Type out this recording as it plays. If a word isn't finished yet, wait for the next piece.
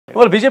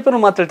ಇವಾಗ ಬಿಜೆಪಿ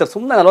ಮಾತಾಡ್ತಾರೆ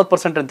ಸುಮ್ಮನೆ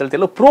 40% ಅಂತ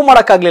ಹೇಳ್ತಿಲ್ಲ, ಪ್ರೂವ್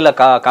ಮಾಡೋಕ್ಕಾಗಲಿಲ್ಲ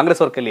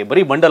ಕಾಂಗ್ರೆಸ್ ಅವ್ರ ಕೈಲಿ,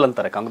 ಬರೀ ಬಂಡಲ್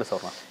ಅಂತಾರೆ ಕಾಂಗ್ರೆಸ್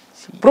ಅವ್ರನ್ನ,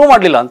 ಪ್ರೂವ್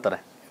ಮಾಡಲಿಲ್ಲ ಅಂತಾರೆ.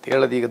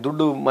 ಹೇಳೋದು ಈಗ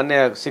ದುಡ್ಡು ಮೊನ್ನೆ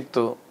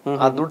ಸಿಕ್ತು,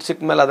 ಆ ದುಡ್ಡು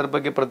ಸಿಕ್ಕ ಮೇಲೆ ಅದ್ರ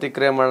ಬಗ್ಗೆ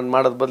ಪ್ರತಿಕ್ರಿಯೆ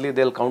ಮಾಡೋದ್ ಬದಲಿ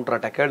ಇದೆಲ್ಲ ಕೌಂಟರ್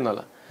ಅಟ್ಯಾಕ್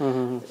ಹೇಳನಲ್ಲ.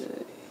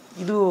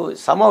 ಇದು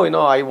somehow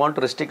I want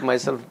to restrict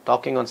myself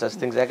talking on such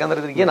things, ಯಾಕಂದ್ರೆ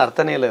ಇದಕ್ಕೆ ಏನು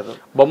ಅರ್ಥನೇ ಇಲ್ಲ. ಇದು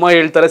ಬೊಮ್ಮಾಯಿ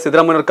ಹೇಳ್ತಾರೆ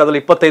ಸಿದ್ದರಾಮಯ್ಯ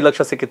ಕಾಲದಲ್ಲಿ 25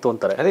 ಲಕ್ಷ ಸಿಕ್ಕಿತ್ತು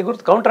ಅಂತಾರೆ. ಅದೇ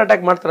ಗುರುತು ಕೌಂಟರ್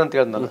ಅಟ್ಯಾಕ್ ಮಾಡ್ತಾರೆ ಅಂತ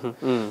ಹೇಳಿದ್ನಲ್ಲ.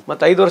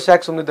 ಮತ್ತೆ 5 ವರ್ಷ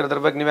ಯಾಕೆ ಸುಮ್ಮನಿದ್ರೆ ಅದ್ರ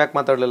ಬಗ್ಗೆ ನೀವ್ ಯಾಕೆ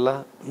ಮಾತಾಡ್ಲಿಲ್ಲ?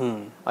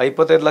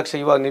 25 ಲಕ್ಷ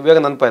ಇವಾಗ ನೀವಾಗ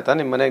ನೆನಪಾಯ್ತಾ?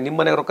 ನಿಮ್ಮ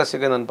ಮನೆಗೆ ರೊಕ್ಕ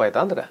ಸಿಗ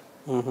ನೆನಪಾಯ್ತಾ ಅಂದ್ರೆ?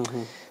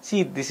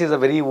 See, this is a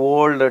very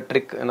old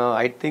trick,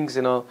 I think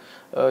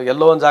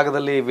ಎಲ್ಲೋ ಒಂದು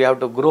ಜಾಗದಲ್ಲಿ we have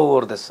to grow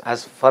over this as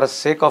for a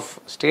sake of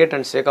state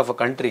and sake of a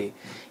country.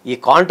 ಈ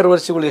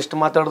ಕಾಂಟ್ರವರ್ಸಿಗಳು ಎಷ್ಟು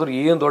ಮಾತಾಡಿದ್ರು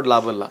ಏನು ದೊಡ್ಡ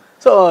ಲಾಭ ಇಲ್ಲ.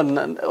 ಸೊ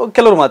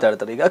ಕೆಲವರು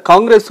ಮಾತಾಡ್ತಾರೆ ಈಗ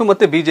ಕಾಂಗ್ರೆಸ್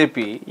ಮತ್ತೆ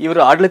ಬಿಜೆಪಿ ಇವರ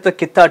ಆಡಳಿತ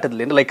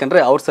ಕಿತ್ತಾಟದಲ್ಲಿ ಲೈಕ್ ಅಂದ್ರೆ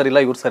ಅವ್ರು ಸರಿ ಇಲ್ಲ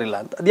ಇವ್ರು ಸರಿ ಇಲ್ಲ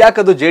ಅಂತ, ಅದು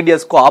ಯಾಕದು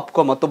JDS-ಕೋ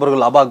ಆಪ್ಕೋ ಮತ್ತೊಬ್ಬರಿಗೂ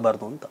ಲಾಭ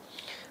ಆಗಬಾರ್ದು ಅಂತ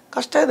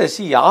ಕಷ್ಟ ಇದೆ.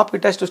 App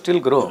it has to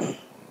still grow.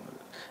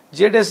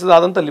 JDS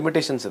ಆದಂಥ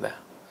ಲಿಮಿಟೇಷನ್ಸ್ ಇದೆ.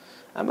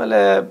 ಆಮೇಲೆ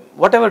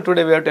what ever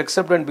today we have to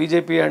accept and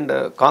BJP and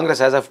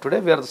Congress as of today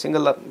we are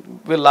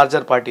V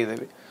larger party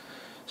ಇದ್ದೀವಿ.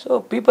 So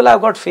people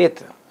have got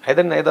faith.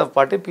 either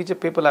party,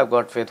 people have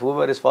got faith.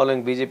 Whoever is following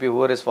BJP,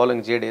 whoever is following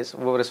JDS,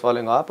 whoever is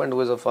following AAP and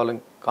whoever is following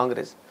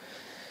Congress.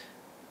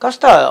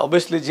 ಕಷ್ಟ.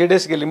 obviously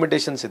JDSಗೆ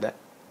limitations ಇದೆ,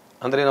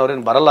 ಅಂದ್ರೆ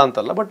ಅವ್ರೇನು ಬರಲ್ಲ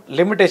ಅಂತಲ್ಲ, but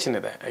limitation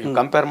ಇದೆ.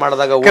 Compare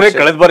ಮಾಡಿದಾಗ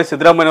ಕಳೆದ ಬಾರಿ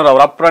ಸಿದ್ದರಾಮಯ್ಯ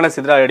ಅವ್ರ ಅಪ್ರಾಣ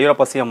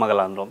ಯಡಿಯೂರಪ್ಪ CM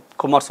ಆಗಲ್ಲ ಅಂದ್ರು,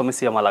 ಕುಮಾರಸ್ವಾಮಿ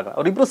CM ಅಲ್ಲ,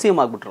 ಅವರಿಬ್ರು CM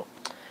ಆಗ್ಬಿಟ್ರು.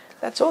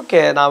 That's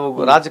okay. ನಾವು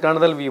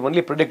ರಾಜಕಾರಣದಲ್ಲಿ ವಿ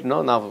ಓನ್ಲಿ ಪ್ರಿಡಿಕ್ಟ್.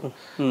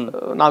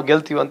 ನಾವು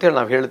ಗೆಲ್ತೀವಿ ಅಂತ ಹೇಳಿ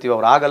ನಾವು ಹೇಳ್ತೀವಿ,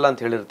 ಅವ್ರು ಆಗಲ್ಲ ಅಂತ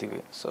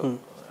ಹೇಳಿರ್ತೀವಿ. So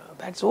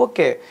that's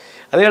okay.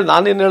 ಅದೇ ಹೇಳಿ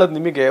ನಾನೇನು ಹೇಳೋದು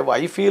ನಿಮಗೆ,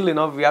 I feel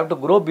we have to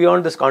grow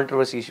beyond this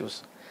controversy issues.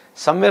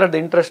 Somewhere at the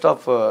interest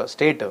of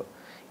state.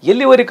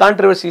 ಎಲ್ಲಿವರೆಗೆ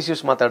ಕಾಂಟ್ರವರ್ಸಿ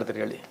ಇಶ್ಯೂಸ್ ಮಾತಾಡ್ತೀರಿ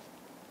ಹೇಳಿ?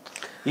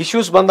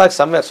 ಇಶ್ಯೂಸ್ ಬಂದಾಗ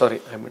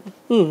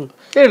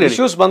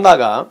ಇಶ್ಯೂಸ್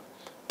ಬಂದಾಗ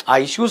ಆ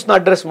ಇಶ್ಯೂಸ್ನ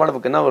ಅಡ್ರೆಸ್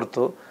ಮಾಡ್ಬೇಕನ್ನ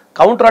ಹೊರತು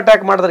ಕೌಂಟರ್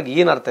ಅಟ್ಯಾಕ್ ಮಾಡಿದಾಗ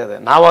ಏನು ಅರ್ಥ ಇದೆ?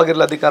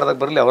 ನಾವಾಗಿರಲಿ ಅಧಿಕಾರದಾಗ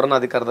ಬರಲಿ, ಅವರನ್ನ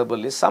ಅಧಿಕಾರದಾಗ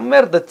ಬರಲಿ,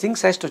 somewhere the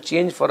things has to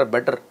change for a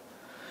better.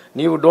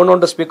 ನೀವು don't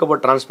want to speak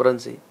about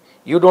transparency,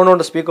 you don't want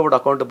to speak about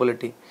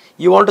accountability,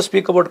 you want to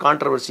speak about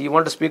controversy, you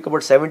want to speak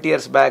about 70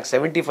 years back,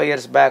 75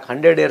 years back,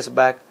 100 years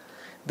back.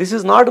 This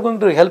is not going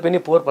to help any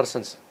poor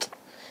persons.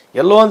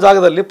 ಎಲ್ಲೋ ಒಂದು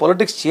ಜಾಗದಲ್ಲಿ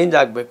politics change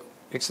ಆಗಬೇಕು.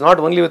 It's not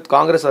only with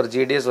Congress R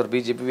JDS or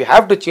BJP. we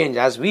have to change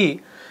as we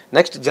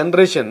next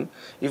generation.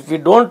 if we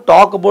don't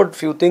talk about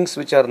few things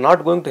which are not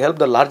going to help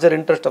the larger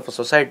interest of a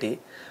society,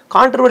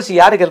 controversy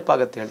ಯಾರಿಗೆ help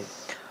ಆಗುತ್ತೆ ಹೇಳಿ?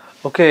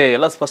 Okay,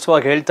 ಎಲ್ಲ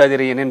ಸ್ಪಷ್ಟವಾಗಿ ಹೇಳ್ತಾ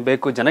ಇದೀರಿ ಏನೇನು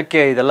ಬೇಕು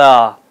ಜನಕ್ಕೆ. ಇದೆಲ್ಲ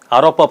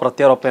ಆರೋಪ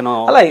ಪ್ರತ್ಯಾರೋಪ ಏನೋ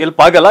ಹೆಲ್ಪ್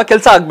ಆಗಲ್ಲ,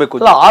 ಕೆಲಸ ಆಗ್ಬೇಕು.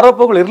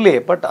 ಆರೋಪಗಳು ಇರ್ಲಿ,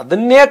 ಬಟ್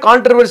ಅದನ್ನೇ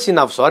ಕಾಂಟ್ರವರ್ಸಿ.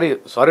 ನಾವು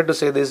sorry to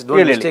say this,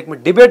 don't mistake me,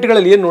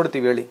 ಡಿಬೇಟ್ಗಳಲ್ಲಿ ಏನ್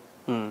ನೋಡ್ತೀವಿ ಹೇಳಿ?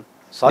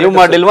 ನೀವು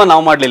ಮಾಡ್ಲಿಲ್ವಾ,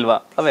 ನಾವು ಮಾಡ್ಲಿಲ್ವಾ,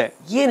 ಅವೇ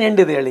ಏನ್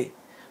ಎಂಡ್ ಇದೆ ಹೇಳಿ?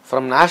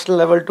 From national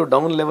level to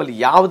down level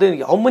ಯಾವುದೇ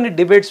how many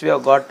debates we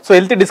have got. So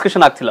healthy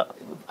discussion ಆಗ್ತಿಲ್ಲ.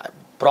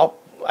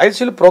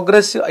 ಆಕ್ಚುಲಿ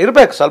ಪ್ರೋಗ್ರೆಸಿವ್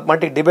ಇರಬೇಕು, ಸ್ವಲ್ಪ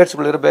ಮಟ್ಟಿಗೆ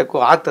ಡಿಬೇಟ್ಸ್ಗಳು ಇರಬೇಕು,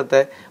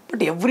 ಆಗ್ತದೆ.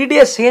 But every day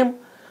same.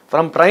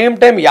 From prime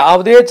time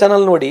ಯಾವುದೇ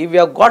ಚಾನಲ್ ನೋಡಿ, we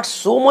have got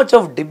so much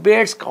of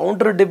debates,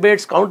 counter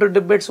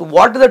debates.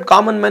 What is that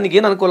common ಮ್ಯಾನ್ಗೆ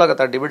ಏನು ಅನುಕೂಲ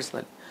ಆಗುತ್ತೆ ಆ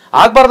ಡಿಬೇಟ್ಸ್ನಲ್ಲಿ?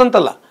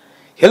 ಆಗಬಾರ್ದಂತಲ್ಲ,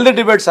 ಹೆಲ್ದಿ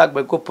ಡಿಬೇಟ್ಸ್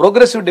ಆಗಬೇಕು,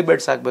 ಪ್ರೋಗ್ರೆಸಿವ್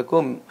ಡಿಬೇಟ್ಸ್ ಆಗಬೇಕು.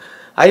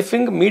 I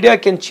think media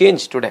can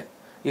change today.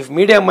 If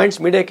media minds,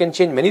 media can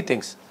change many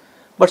things.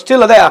 But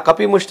still ಅದೇ ಆ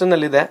ಕಪಿ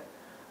ಮುಷ್ಟನಲ್ಲಿದೆ.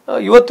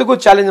 ಇವತ್ತಿಗೂ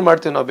ಚಾಲೆಂಜ್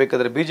ಮಾಡ್ತೀವಿ ನಾವು.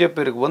 ಬೇಕಾದ್ರೆ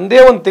ಬಿಜೆಪಿ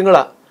ಒಂದೇ ಒಂದು ತಿಂಗಳ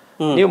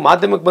ನೀವು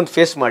ಮಾಧ್ಯಮಕ್ಕೆ ಬಂದು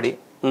ಫೇಸ್ ಮಾಡಿ,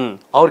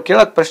 ಅವ್ರು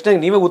ಕೇಳಕ್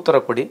ಪ್ರಶ್ನೆಗೆ ನೀವೇ ಉತ್ತರ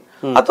ಕೊಡಿ,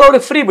 ಅಥವಾ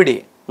ಅವ್ರಿಗೆ ಫ್ರೀ ಬಿಡಿ,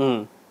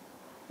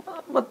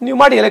 ಮತ್ತೆ ನೀವು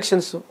ಮಾಡಿ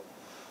ಎಲೆಕ್ಷನ್ಸ್.